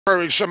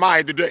encourage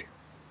somebody today.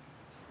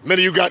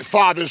 Many of you got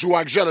fathers who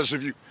are jealous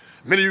of you.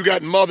 Many of you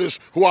got mothers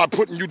who are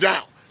putting you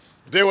down.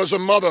 There was a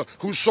mother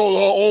who sold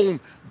her own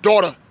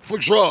daughter for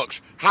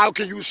drugs. How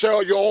can you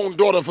sell your own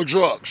daughter for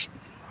drugs?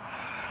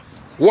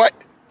 What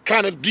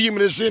kind of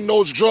demon is in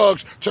those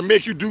drugs to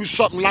make you do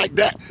something like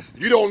that?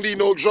 You don't need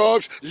no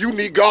drugs. You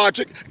need God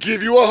to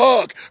give you a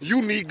hug.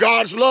 You need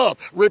God's love.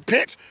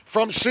 Repent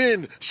from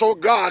sin so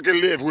God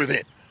can live with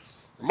it.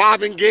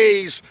 Marvin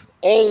Gaye's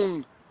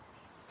own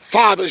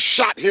father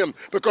shot him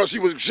because he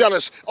was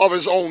jealous of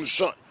his own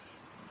son.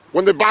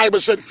 When the Bible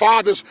said,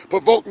 fathers,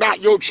 provoke not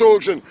your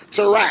children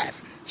to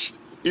wrath.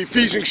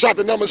 Ephesians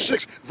chapter number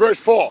 6, verse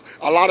 4.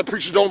 A lot of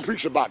preachers don't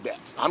preach about that.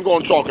 I'm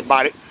going to talk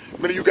about it.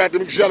 Many of you got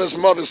them jealous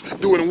mothers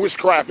doing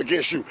witchcraft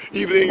against you,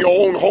 even in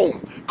your own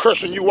home,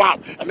 cursing you out.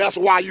 And that's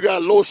why you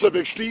got a low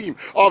self-esteem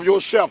of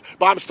yourself.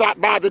 But I'm stopped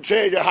by to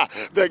tell you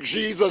that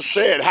Jesus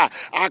said,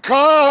 I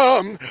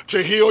come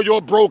to heal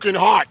your broken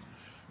heart.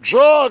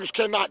 Drugs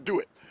cannot do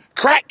it.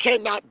 Crack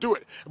cannot do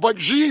it, but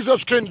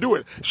Jesus can do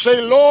it.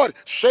 Say, Lord,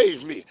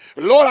 save me.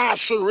 Lord, I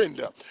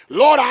surrender.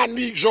 Lord, I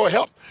need your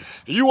help.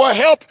 You are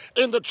help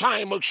in the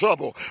time of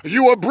trouble.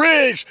 You are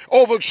bridge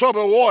over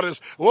troubled waters.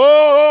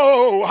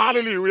 Whoa,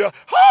 hallelujah.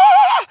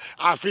 Ah,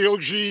 I feel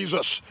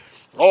Jesus.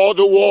 All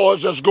the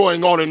wars that's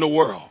going on in the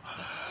world.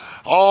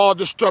 All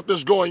the stuff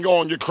that's going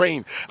on in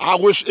Ukraine. I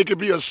wish it could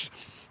be a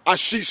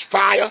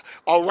ceasefire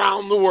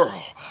around the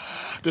world.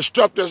 The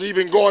stuff that's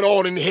even going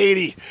on in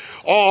Haiti,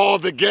 all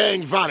the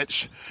gang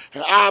violence,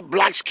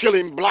 blacks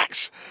killing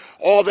blacks,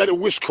 all that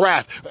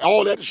witchcraft,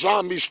 all that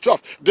zombie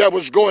stuff that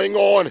was going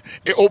on.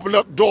 It opened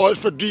up doors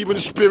for demon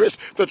spirits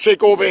to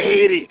take over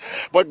Haiti.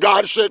 But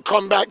God said,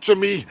 come back to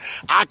me.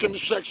 I can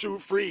set you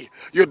free.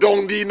 You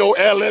don't need no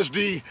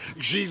LSD.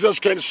 Jesus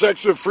can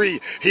set you free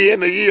here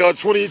in the year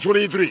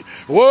 2023.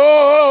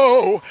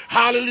 Whoa,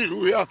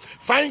 hallelujah.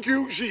 Thank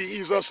you,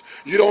 Jesus.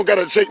 You don't got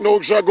to take no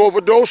drug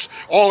overdose.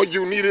 All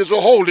you need is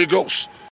a Holy Ghost.